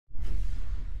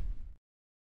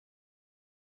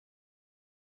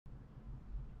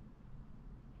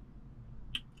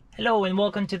Hello and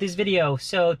welcome to this video.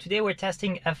 So today we're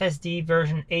testing FSD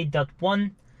version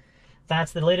 8.1.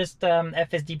 That's the latest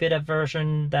FSD Beta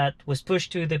version that was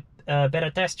pushed to the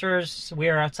beta testers.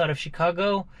 We're outside of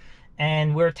Chicago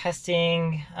and we're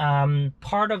testing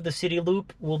part of the city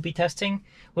loop. We'll be testing.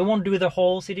 We won't do the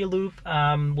whole city loop.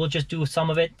 We'll just do some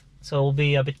of it, so it'll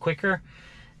be a bit quicker.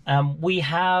 We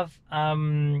have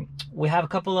a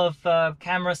couple of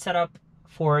cameras set up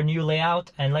for a new layout,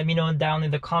 and let me know down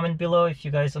in the comment below if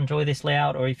you guys enjoy this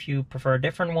layout or if you prefer a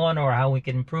different one or how we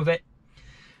can improve it.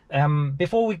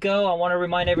 Before we go, I want to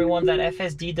remind everyone that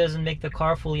FSD doesn't make the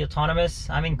car fully autonomous.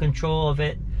 I'm in control of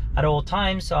it at all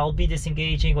times, so I'll be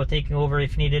disengaging or taking over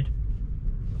if needed.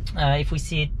 If we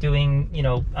see it doing,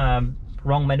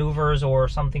 wrong maneuvers or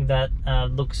something that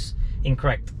looks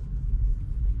incorrect.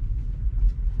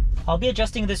 I'll be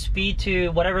adjusting the speed to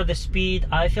whatever the speed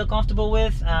I feel comfortable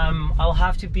with. I'll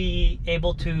have to be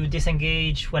able to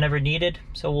disengage whenever needed,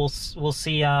 so we'll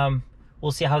see how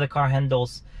the car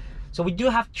handles. So we do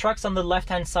have trucks on the left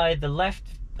hand side. The left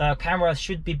camera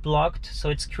should be blocked,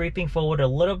 so it's creeping forward a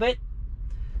little bit,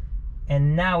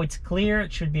 and now it's clear.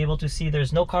 It should be able to see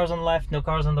there's no cars on the left, no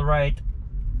cars on the right,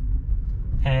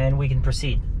 and we can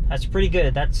proceed. That's pretty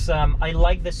good. That's I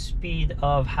like the speed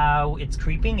of how it's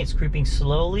creeping. It's creeping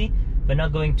slowly, but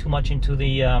not going too much into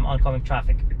the oncoming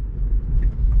traffic.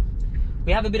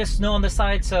 We have a bit of snow on the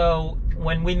side, so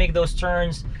when we make those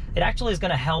turns, it actually is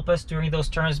going to help us during those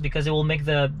turns because it will make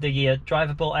the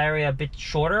drivable area a bit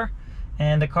shorter,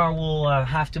 and the car will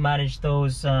have to manage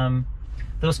those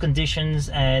conditions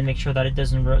and make sure that it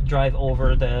doesn't drive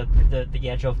over the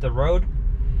edge of the road.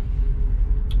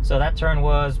 So that turn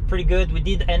was pretty good. We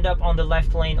did end up on the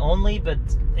left lane only, but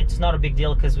it's not a big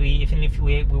deal because even if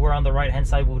we were on the right hand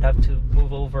side, we would have to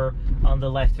move over on the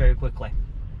left very quickly.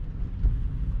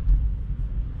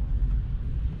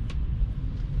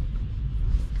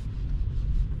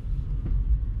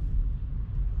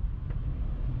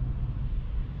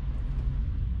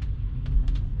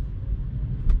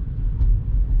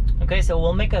 Okay, so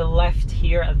we'll make a left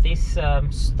here at this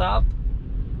stop.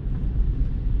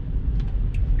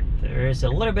 There is a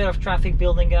little bit of traffic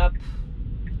building up.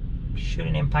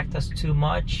 Shouldn't impact us too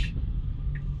much.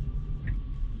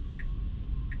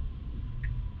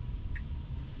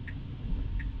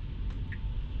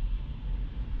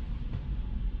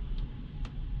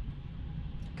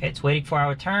 Okay, it's waiting for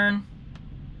our turn.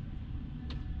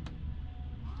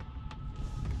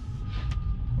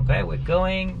 Okay, we're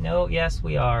going. No, yes,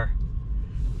 we are.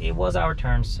 It was our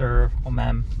turn, sir. Oh,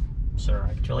 ma'am. Sir,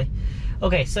 actually.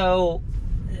 Okay, so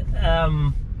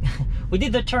we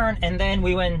did the turn and then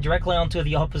we went directly onto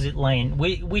the opposite lane.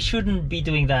 We shouldn't be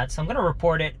doing that, so I'm gonna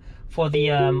report it for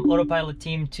the autopilot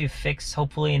team to fix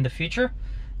hopefully in the future,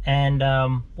 and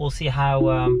we'll see how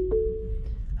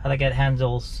that get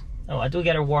handles. Oh, I do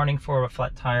get a warning for a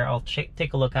flat tire. I'll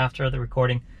take a look after the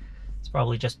recording. It's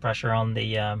probably just pressure on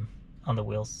the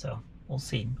wheels, so we'll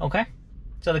see. Okay,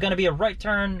 so they're gonna be a right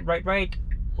turn, right.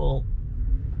 We'll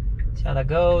see how that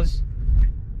goes.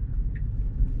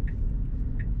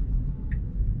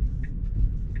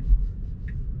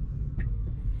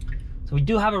 So we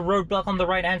do have a roadblock on the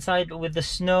right hand side, but with the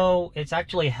snow, it's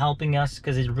actually helping us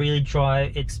because it really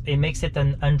it makes it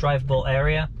an undrivable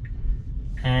area,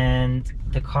 and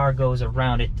the car goes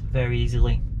around it very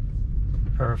easily.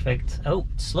 Perfect. Oh,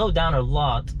 it slowed down a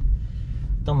lot.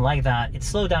 Don't like that. It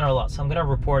slowed down a lot, so I'm gonna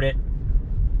report it.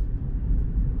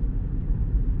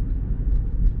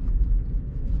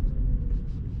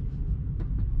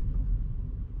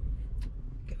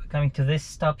 Coming to this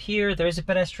stop here, there is a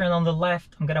pedestrian on the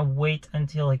left. I'm gonna wait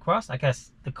until he crosses. I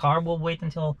guess the car will wait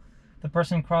until the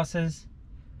person crosses.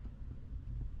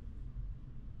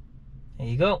 There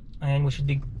you go, and we should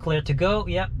be clear to go.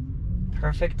 Yep,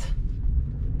 perfect.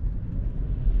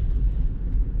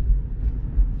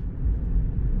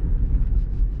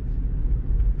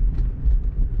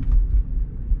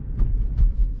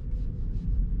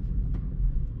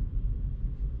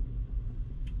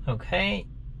 Okay.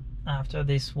 After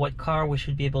this white car, we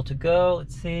should be able to go.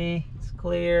 Let's see. It's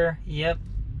clear. Yep,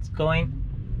 it's going.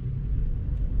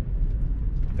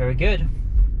 Very good.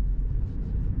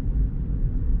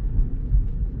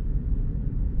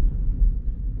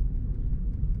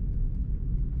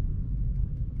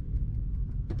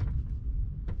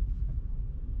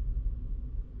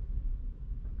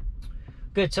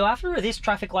 Good. So after this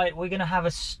traffic light, we're gonna have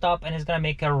a stop, and it's gonna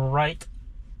make a right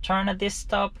turn at this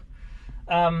stop.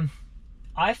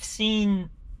 I've seen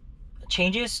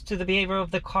changes to the behavior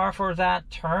of the car for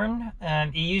that turn.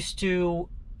 It used to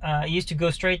go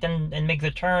straight and make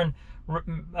the turn.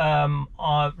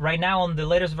 Right now on the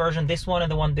latest version, this one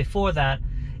and the one before that,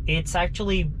 it's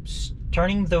actually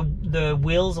turning the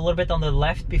wheels a little bit on the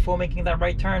left before making that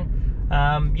right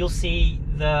turn. You'll see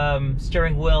the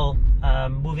steering wheel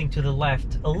moving to the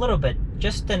left a little bit,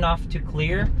 just enough to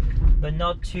clear, but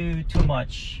not too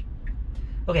much.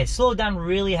 Okay, slow down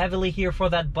really heavily here for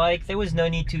that bike. There was no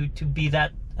need to be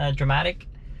that dramatic.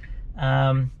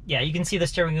 Yeah, you can see the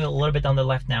steering wheel a little bit on the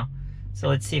left now. So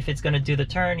let's see if it's gonna do the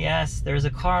turn. Yes, there's a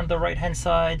car on the right hand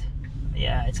side.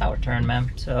 Yeah, it's our turn,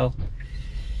 man. So,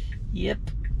 yep.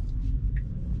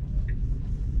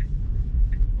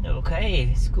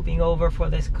 Okay, scooping over for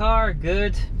this car,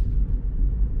 good.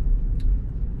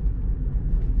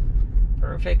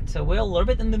 Perfect, so we're a little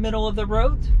bit in the middle of the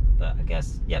road, but I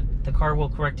guess, yep, the car will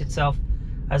correct itself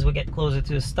as we get closer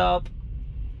to the stop.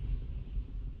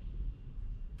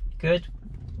 Good.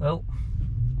 Oh.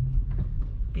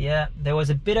 Yeah, there was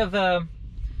a bit of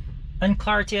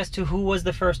unclarity as to who was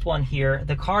the first one here.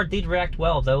 The car did react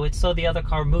well though. It saw the other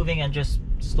car moving and just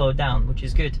slowed down, which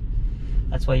is good.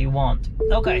 That's what you want.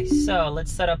 Okay, so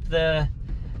let's set up the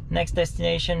next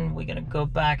destination. We're gonna go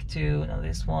back to, no,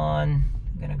 this one.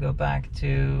 I'm gonna go back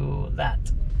to that.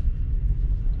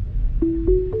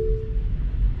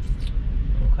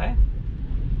 Okay.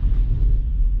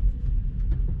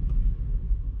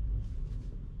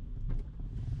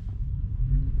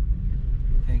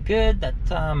 Very good. That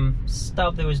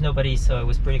stop, there was nobody, so it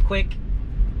was pretty quick.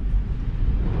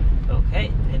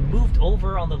 Okay, it moved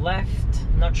over on the left.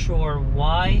 Not sure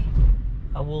why.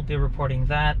 I will be reporting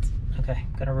that. Okay,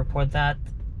 gonna report that.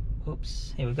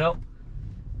 Oops, here we go.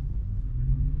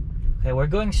 Okay, we're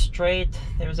going straight.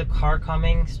 There's a car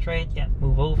coming straight. Yeah,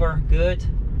 move over. Good.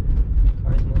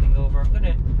 Car is moving over. I'm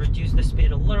gonna reduce the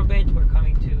speed a little bit. We're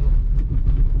coming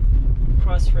to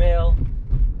cross rail.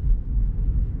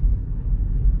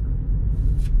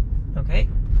 Okay,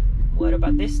 what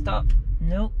about this stop?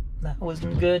 Nope, that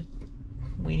wasn't good.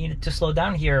 We needed to slow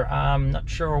down here. I'm not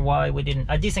sure why we didn't.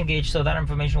 I disengaged, so that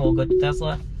information will go to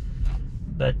Tesla.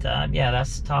 But yeah, that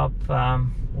stop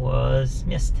was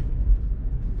missed.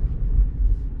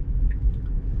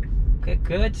 Okay,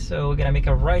 good. So we're gonna make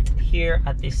a right here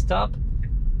at this stop.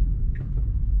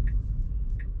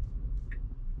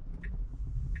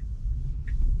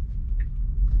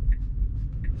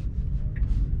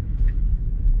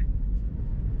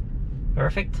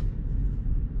 Perfect.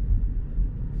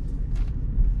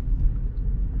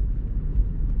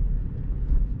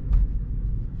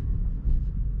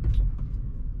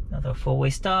 Another four-way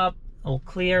stop, all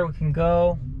clear, we can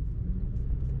go.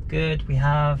 Good, we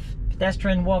have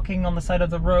pedestrian walking on the side of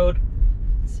the road.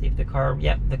 Let's see if the car,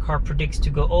 yep, the car predicts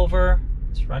to go over.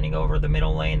 It's running over the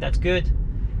middle lane, that's good.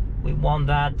 We want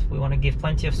that, we want to give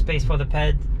plenty of space for the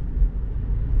ped.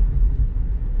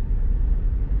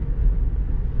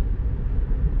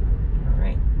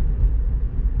 Alright.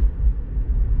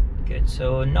 Good,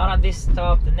 so not at this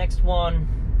stop, the next one,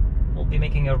 we'll be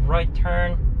making a right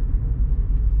turn.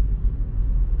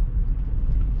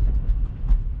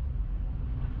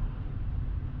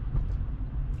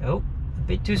 Oh, a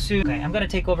bit too soon. Okay, I'm gonna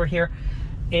take over here.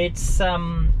 It's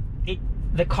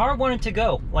the car wanted to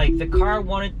go, like the car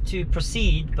wanted to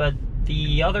proceed, but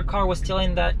the other car was still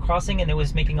in that crossing and it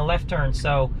was making a left turn.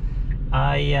 So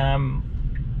I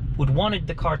would wanted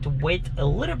the car to wait a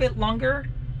little bit longer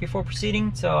before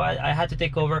proceeding. So I had to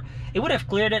take over. It would have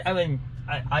cleared it. I mean,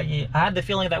 I had the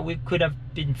feeling that we could have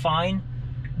been fine,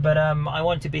 but I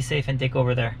wanted to be safe and take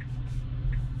over there.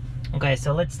 Okay,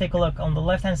 so let's take a look on the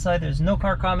left hand side. There's no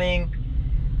car coming.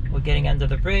 We're getting under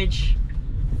the bridge.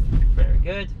 Very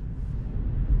good.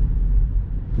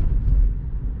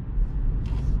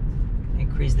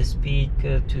 Increase the speed,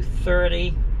 go to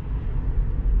 30.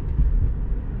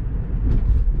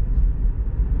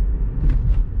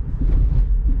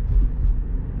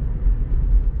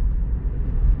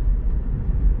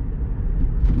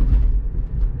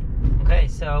 Okay,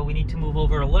 so we need to move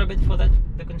over a little bit for the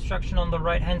construction on the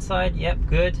right hand side. Yep,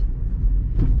 good.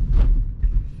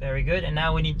 Very good. And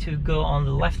now we need to go on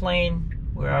the left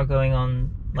lane. We are going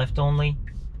on left only.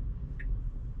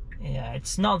 Yeah,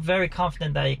 it's not very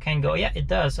confident that it can go. Yeah, it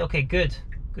does. Okay, good.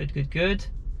 Good, good, good.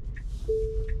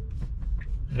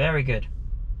 Very good.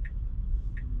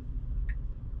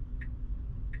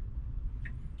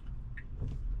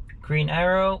 Green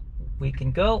arrow, we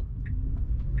can go.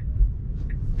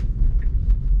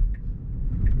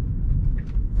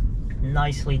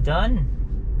 Nicely done.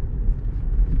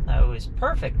 That was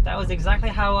perfect. That was exactly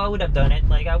how I would have done it.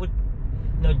 Like I would,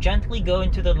 you know, gently go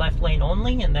into the left lane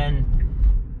only and then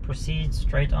proceed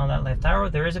straight on that left arrow.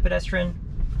 There is a pedestrian.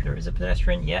 There is a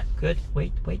pedestrian. Yeah, good.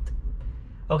 Wait, wait.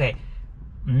 Okay,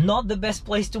 not the best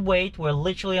place to wait. We're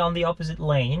literally on the opposite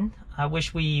lane. I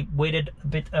wish we waited a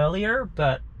bit earlier,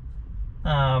 but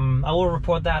I will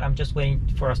report that. I'm just waiting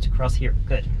for us to cross here.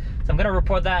 Good. So I'm gonna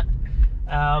report that.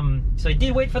 So it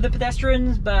did wait for the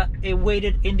pedestrians, but it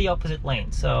waited in the opposite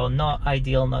lane, so not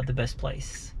ideal, not the best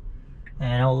place.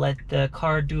 And I'll let the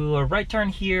car do a right turn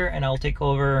here, and I'll take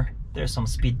over. There's some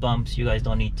speed bumps. You guys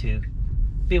don't need to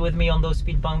be with me on those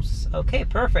speed bumps. Okay,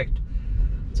 perfect.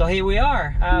 So here we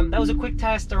are. That was a quick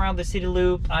test around the city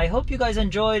loop. I hope you guys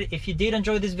enjoyed. If you did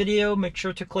enjoy this video, make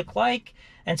sure to click like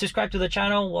and subscribe to the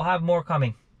channel. We'll have more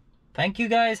coming. Thank you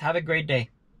guys. Have a great day.